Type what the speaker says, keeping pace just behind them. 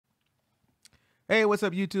Hey, what's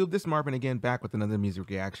up, YouTube? This is Marvin again, back with another music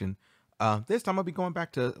reaction. This time I'll be going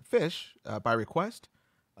back to Phish by request.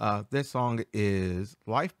 This song is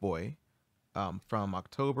Lifeboy from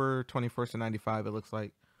October 21st of 95, it looks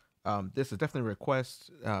like. This is definitely a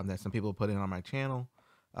request that some people put in on my channel,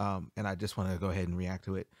 and I just want to go ahead and react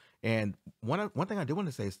to it. And one thing I do want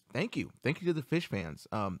to say is thank you. Thank you to the Phish fans.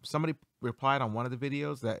 Somebody replied on one of the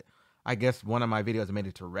videos that I guess one of my videos made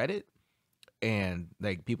it to Reddit. And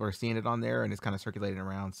like people are seeing it on there and it's kind of circulating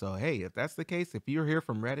around. So, hey, if that's the case, if you're here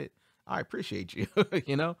from Reddit, I appreciate you,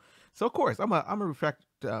 you know? So of course I'm gonna react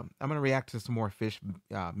to some more Phish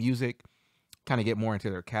music, kind of get more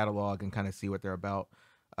into their catalog and kind of see what they're about.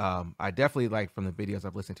 I definitely like from the videos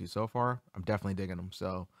I've listened to so far, I'm definitely digging them.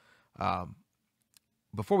 So,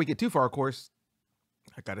 before we get too far, of course,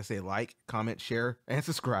 I gotta say like, comment, share, and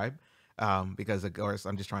subscribe, because of course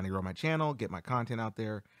I'm just trying to grow my channel, get my content out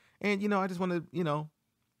there. And, you know, I just want to, you know,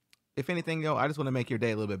 if anything, you know, I just want to make your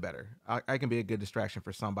day a little bit better. I can be a good distraction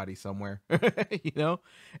for somebody somewhere, you know,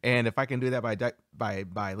 and if I can do that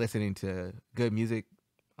by listening to good music,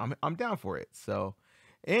 I'm down for it. So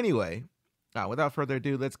anyway, without further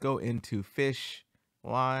ado, let's go into Phish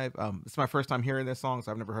Live. It's my first time hearing this song,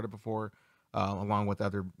 so I've never heard it before, along with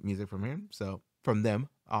other music from him. So from them,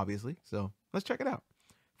 obviously. So let's check it out.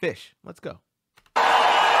 Phish, let's go.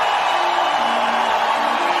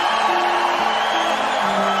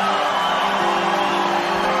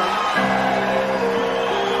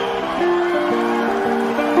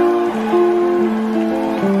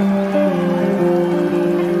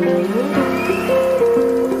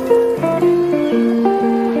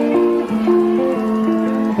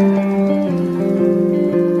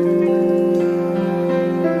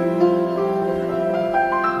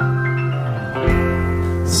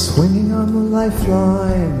 Swinging on the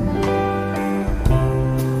lifeline,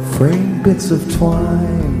 fraying bits of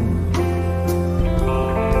twine,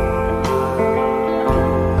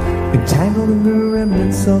 entangled in the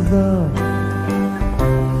remnants of the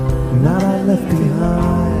night I left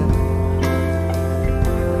behind,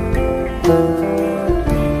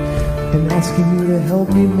 and asking you to help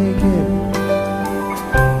me make it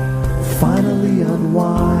finally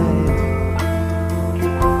unwind.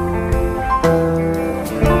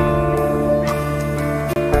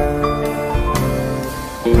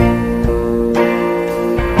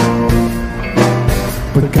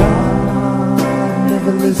 But God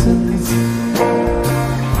never listens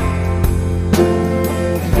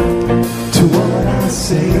to what I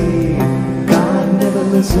say. God never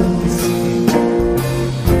listens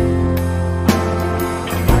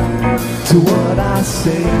to what I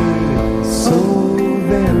say. So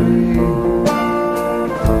very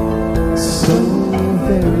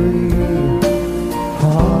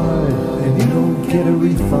hard, and you don't get a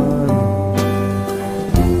refund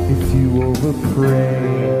if you overpray.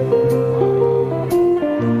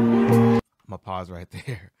 I'm gonna pause right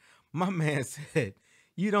there. My man said,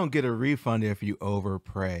 you don't get a refund if you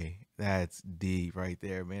overpray. That's deep right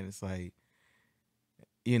there, man. It's like,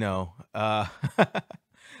 you know, how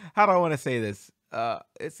do I want to say this?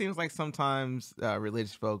 It seems like sometimes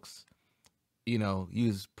religious folks, you know,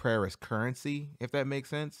 use prayer as currency, if that makes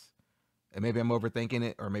sense. And maybe I'm overthinking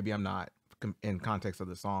it, or maybe I'm not in context of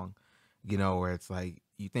the song, you know, where it's like,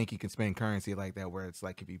 you think you can spend currency like that, where it's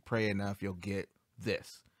like, if you pray enough, you'll get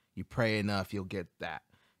this. You pray enough, you'll get that,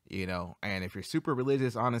 you know? And if you're super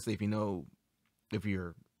religious, honestly, if you know, if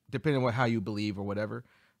you're, depending on how you believe or whatever,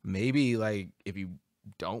 maybe like if you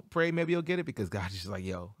don't pray, maybe you'll get it, because God's just like,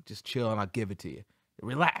 yo, just chill and I'll give it to you.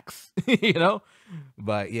 Relax, you know?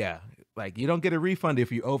 But yeah, like you don't get a refund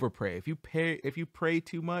if you overpray. If you pray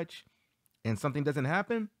too much and something doesn't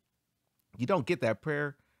happen, you don't get that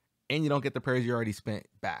prayer, and you don't get the prayers you already spent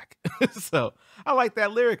back. So I like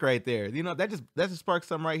that lyric right there. You know, that just sparks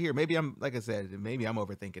something right here. Maybe I'm, like I said, maybe I'm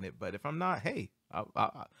overthinking it, but if I'm not, hey,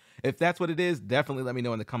 if that's what it is, definitely let me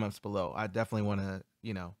know in the comments below. I definitely want to,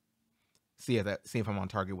 you know, see if I'm on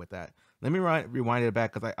target with that. Let me rewind it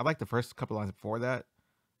back, because I like the first couple lines before that,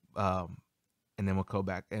 and then we'll go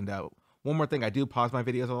back. And one more thing, I do pause my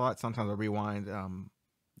videos a lot. Sometimes I rewind,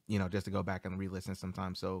 you know, just to go back and re-listen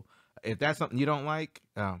sometimes. So if that's something you don't like,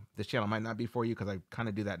 this channel might not be for you, because I kind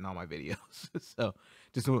of do that in all my videos. So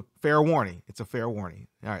just a fair warning. It's a fair warning.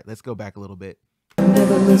 All right, let's go back a little bit.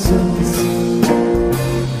 Never listens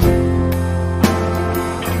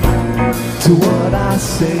to what I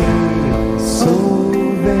say. So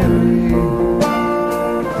very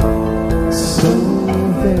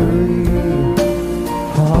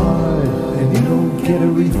hard, and you don't get a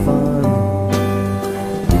refund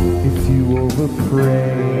if you overpray.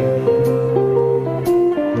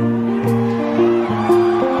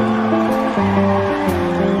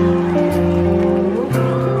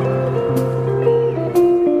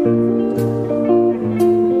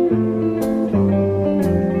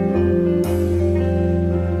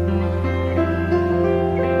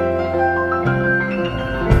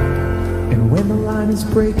 line is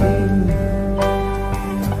breaking, and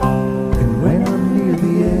when I'm near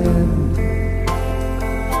the end,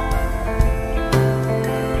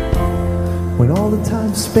 when all the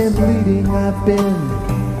time spent leading I've been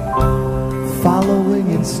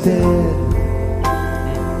following instead,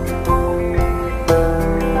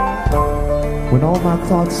 when all my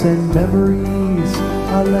thoughts and memories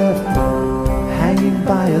are left hanging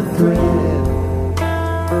by a thread.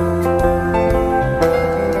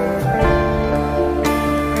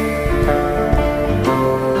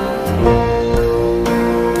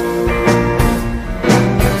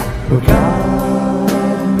 But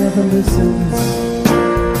God never listens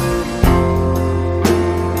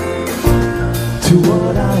to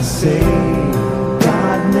what I say.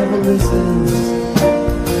 God never listens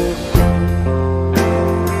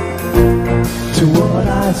to what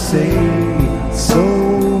I say. So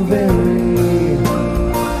very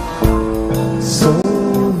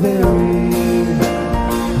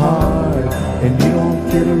hard, and you don't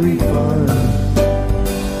get a refund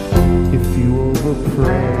if you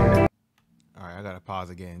overpray. All right, I gotta pause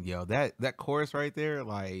again. Yo, that chorus right there,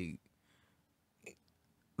 like,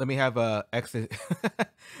 let me have a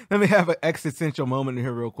let me have an existential moment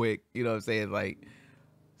here real quick. You know what I'm saying? Like,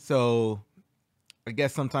 so I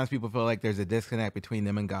guess sometimes people feel like there's a disconnect between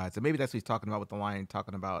them and God. So maybe that's what he's talking about with the line,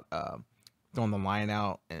 talking about throwing the line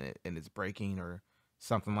out and it's breaking or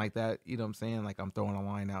something like that. You know what I'm saying? Like, I'm throwing a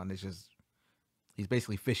line out and it's just, he's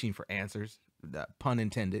basically fishing for answers, pun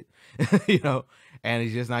intended, you know, and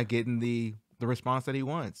he's just not getting the response that he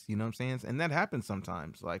wants. You know what I'm saying? And that happens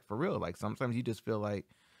sometimes, like, for real. Like, sometimes you just feel like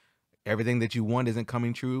everything that you want isn't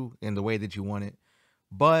coming true in the way that you want it.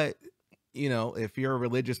 But, you know, if you're a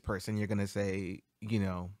religious person, you're going to say, you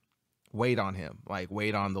know, wait on him, like,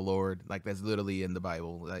 wait on the Lord. Like, that's literally in the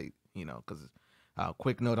Bible. Like, you know, because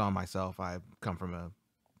quick note on myself, I come from a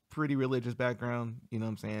pretty religious background, you know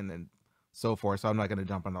what I'm saying? And so forth. So I'm not going to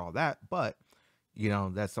jump on all that, but, you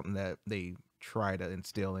know, that's something that they try to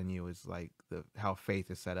instill in you, is like how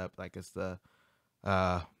faith is set up. Like, it's the,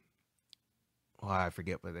 well, I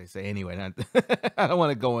forget what they say anyway. I don't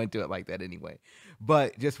want to go into it like that anyway.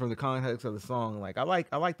 But just from the context of the song, like, I like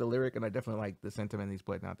the lyric, and I definitely like the sentiment he's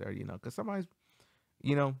putting out there, you know, because sometimes,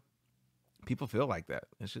 you know, people feel like that.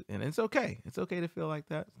 And it's okay. It's okay to feel like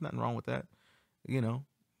that. There's nothing wrong with that, you know.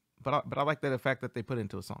 But I like that fact that they put it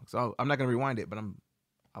into a song. So I'm not going to rewind it, but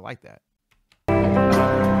I like that.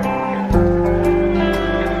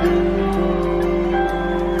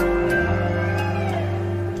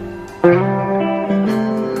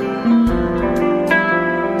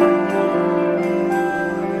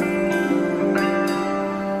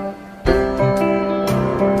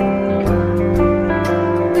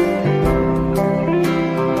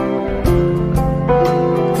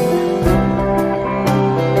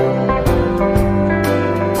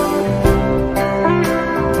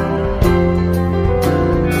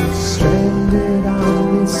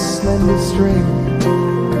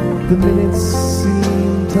 The minutes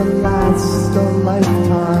seem to last a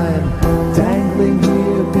lifetime, dangling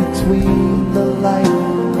here between the light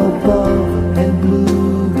above and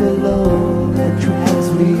blue below that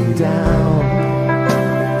drags me down.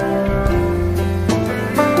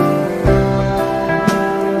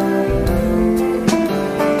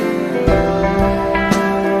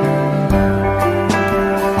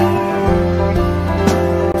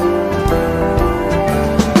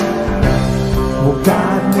 Well,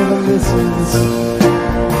 God never listens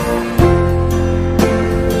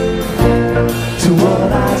to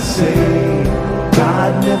what I say.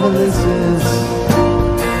 God never listens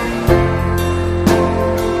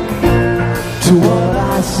to what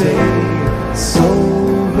I say. So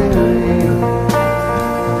very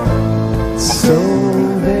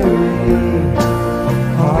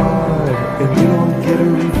hard, and you don't get a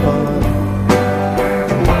refund.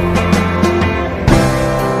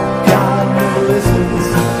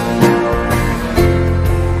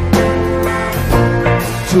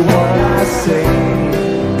 To what I say,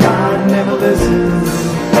 God never listens.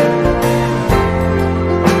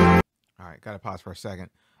 All right, gotta pause for a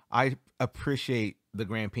second. I appreciate the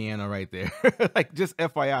grand piano right there. Like, just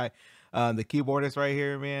FYI, the keyboardist right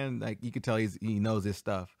here, man, like, you can tell he knows his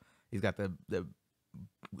stuff. He's got the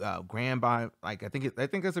grand by, like, I think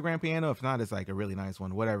it's a grand piano. If not, it's like a really nice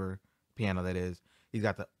one, whatever piano that is. He's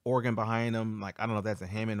got the organ behind him. Like, I don't know if that's a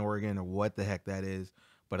Hammond organ or what the heck that is,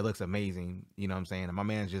 but it looks amazing. You know what I'm saying? And my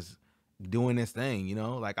man's just doing this thing, you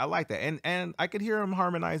know? Like, I like that. And I could hear him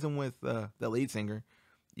harmonizing with the lead singer,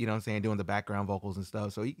 you know what I'm saying, doing the background vocals and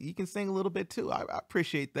stuff. So he can sing a little bit too. I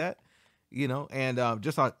appreciate that, you know? And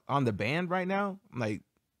just on the band right now, like,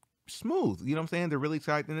 smooth, you know what I'm saying? They're really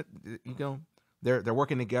excited, you know, they're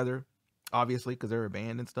working together, obviously, because they're a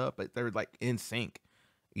band and stuff, but they're like in sync.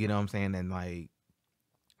 You know what I'm saying? And like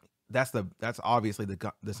that's obviously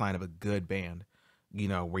the sign of a good band. You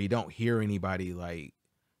know, where you don't hear anybody like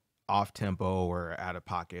off tempo or out of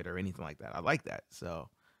pocket or anything like that. I like that. So,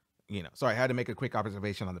 you know, sorry, I had to make a quick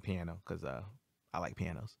observation on the piano because I like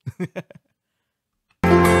pianos.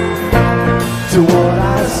 To what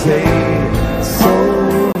I say,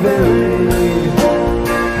 so very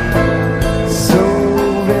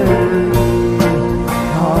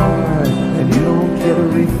hard, and you don't get a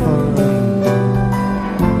refund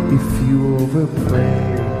if you overpray.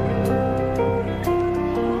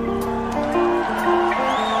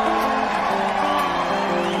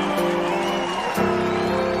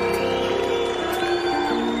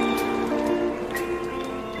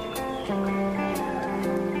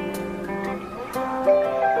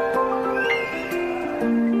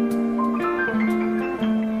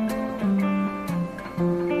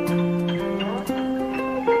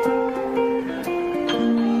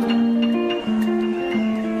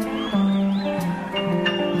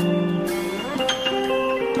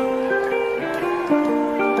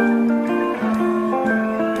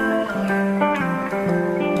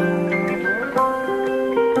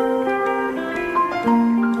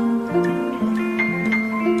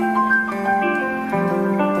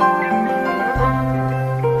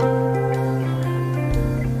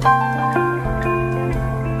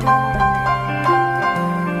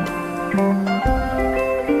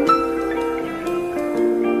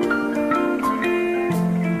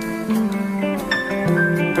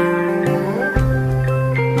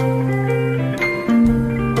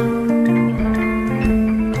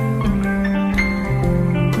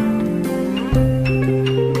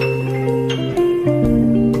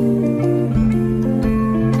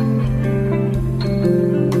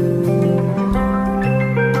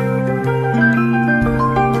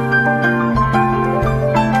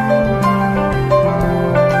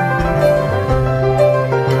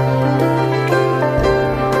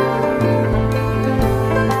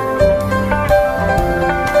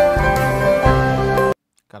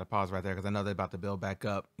 Gotta pause right there because I know they're about to build back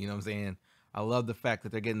up. You know what I'm saying? I love the fact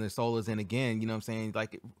that they're getting their solos in again. You know what I'm saying?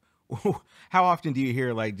 Like, how often do you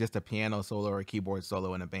hear like just a piano solo or a keyboard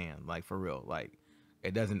solo in a band? Like, for real? Like,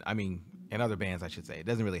 it doesn't. I mean, in other bands, I should say, it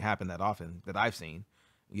doesn't really happen that often that I've seen.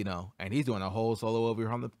 You know, and he's doing a whole solo over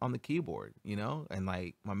here on the keyboard. You know, and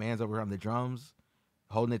like my man's over here on the drums,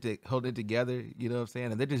 holding it together. You know what I'm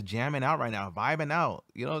saying? And they're just jamming out right now, vibing out.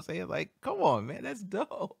 You know what I'm saying? Like, come on, man, that's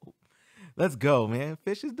dope. Let's go, man.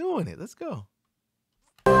 Phish is doing it. Let's go.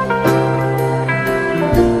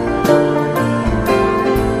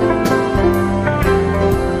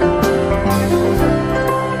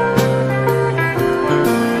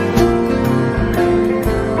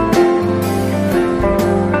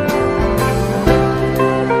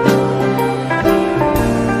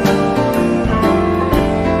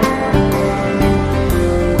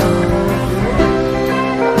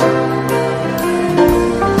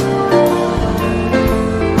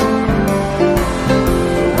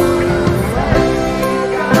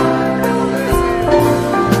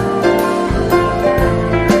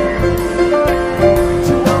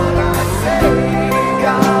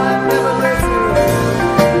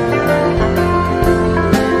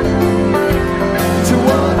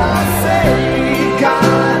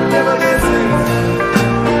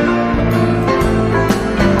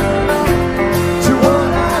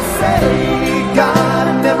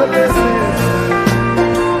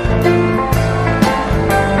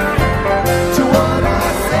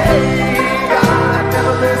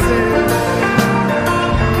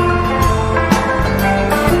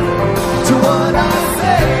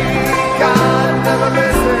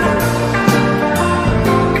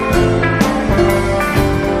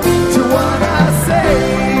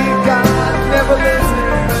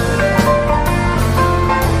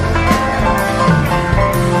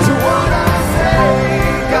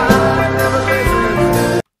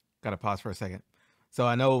 Gotta pause for a second. So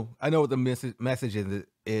I know what the message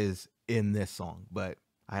is in this song, but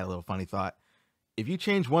I had a little funny thought. If you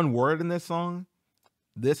change one word in this song,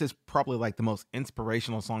 this is probably like the most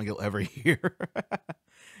inspirational song you'll ever hear.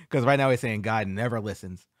 Because right now it's saying God never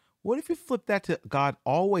listens. What if you flip that to God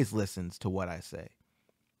always listens to what I say?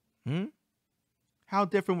 How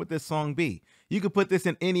different would this song be? You could put this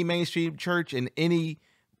in any mainstream church in any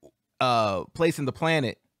place in the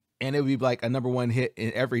planet, and it would be like a #1 hit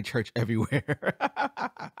in every church everywhere.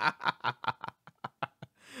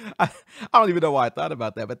 I don't even know why I thought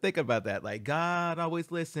about that, but think about that. Like, God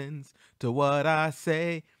always listens to what I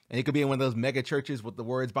say. And it could be in one of those mega churches with the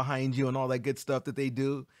words behind you and all that good stuff that they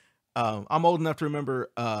do. I'm old enough to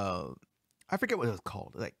remember. I forget what it was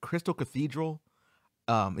called, like Crystal Cathedral.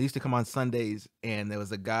 It used to come on Sundays, and there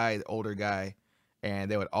was a guy, the older guy,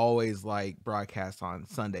 and they would always like broadcast on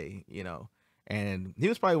Sunday, you know. And he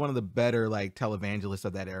was probably one of the better like televangelists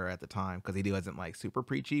of that era at the time because he wasn't like super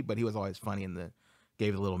preachy, but he was always funny and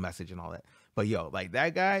gave a little message and all that. But yo, like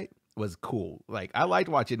that guy was cool. Like I liked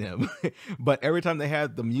watching him, but every time they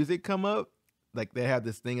had the music come up, like they had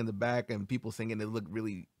this thing in the back and people singing, it looked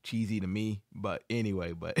really cheesy to me. But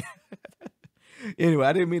anyway, anyway,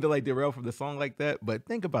 I didn't mean to like derail from the song like that, but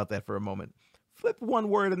think about that for a moment. Flip one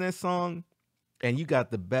word in this song, and you got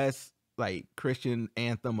the best like Christian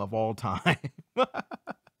anthem of all time.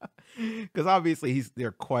 Because obviously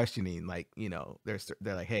they're questioning, like, you know, they're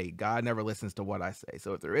like, hey, God never listens to what I say.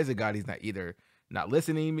 So if there is a God, he's not either not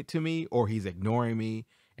listening to me or he's ignoring me,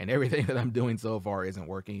 and everything that I'm doing so far isn't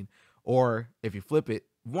working. Or if you flip it,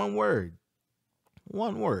 one word,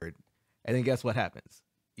 and then guess what happens?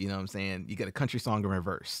 You know what I'm saying? You get a country song in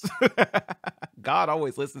reverse. God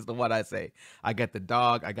always listens to what I say. I got the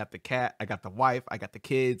dog, I got the cat, I got the wife, I got the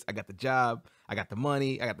kids, I got the job, I got the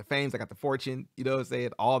money, I got the fame, I got the fortune. You know what I'm saying?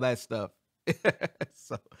 All that stuff.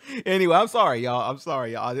 So anyway, I'm sorry, y'all.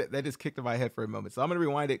 That just kicked in my head for a moment. So I'm going to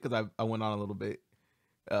rewind it because I went on a little bit.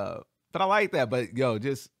 But I like that. But yo,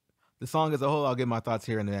 just the song as a whole, I'll give my thoughts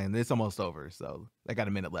here and then. And it's almost over. So I got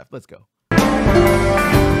a minute left. Let's go. To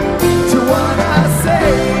what I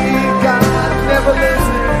say, God never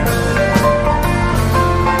listens.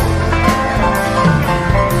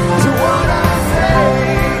 To what I say,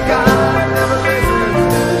 God never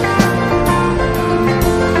listens.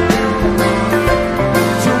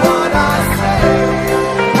 To what I say,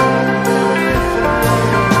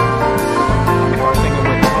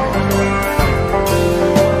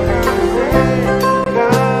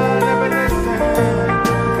 God never listens.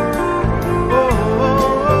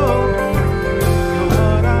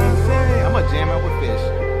 Jam out with Phish.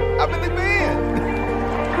 I'm in the band.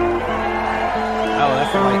 Oh,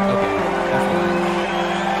 that's like, okay. That's nice.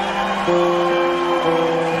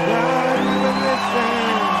 God never listens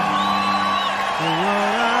to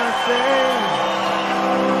what I say.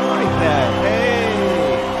 Like that. Hey.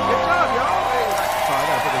 Good job, y'all. Hey. Sorry, I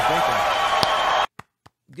gotta put this drink in.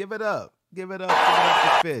 Give it up. Give it up. Give it up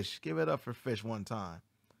for Phish. Give it up for Phish one time.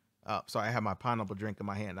 Oh, sorry, I had my pineapple drink in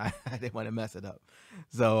my hand. I didn't want to mess it up.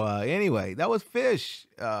 So anyway, that was Phish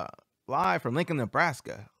live from Lincoln,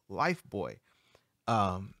 Nebraska. Lifeboy.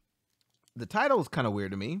 The title is kind of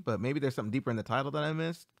weird to me, but maybe there's something deeper in the title that I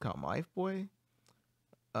missed. Called Lifeboy.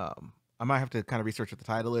 I might have to kind of research what the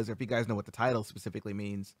title is, or if you guys know what the title specifically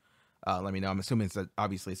means, let me know. I'm assuming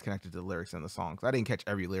obviously it's connected to the lyrics in the song. I didn't catch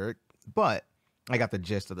every lyric, but I got the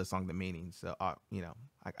gist of the song, the meaning. So you know,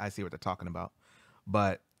 I see what they're talking about.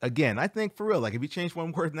 But again, I think for real, like if you change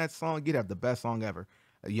one word in that song, you'd have the best song ever.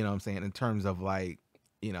 You know what I'm saying? In terms of like,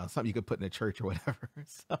 you know, something you could put in a church or whatever.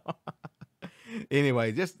 So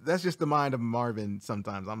anyway, that's just the mind of Marvin.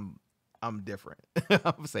 Sometimes I'm different.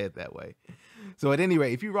 I'll say it that way. So at any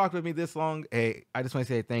rate, if you rocked with me this long, hey, I just want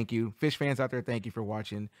to say thank you. Phish fans out there, thank you for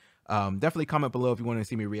watching. Definitely comment below if you want to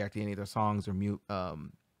see me react to any of their songs or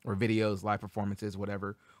videos, live performances,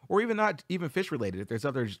 whatever, or even not even Phish related. If there's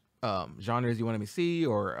other genres you want me to see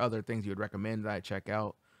or other things you would recommend that I check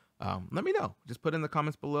out, let me know. Just put in the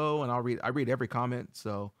comments below, and I read every comment,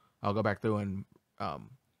 so I'll go back through and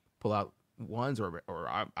pull out ones, or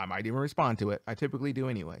I might even respond to it. I typically do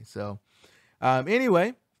anyway. So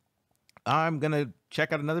anyway, I'm gonna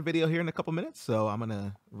check out another video here in a couple minutes, so I'm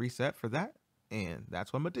gonna reset for that. And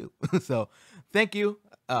that's what I'm going to do. So thank you.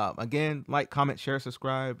 Again, like, comment, share,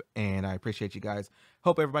 subscribe. And I appreciate you guys.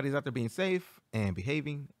 Hope everybody's out there being safe and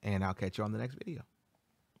behaving. And I'll catch you on the next video.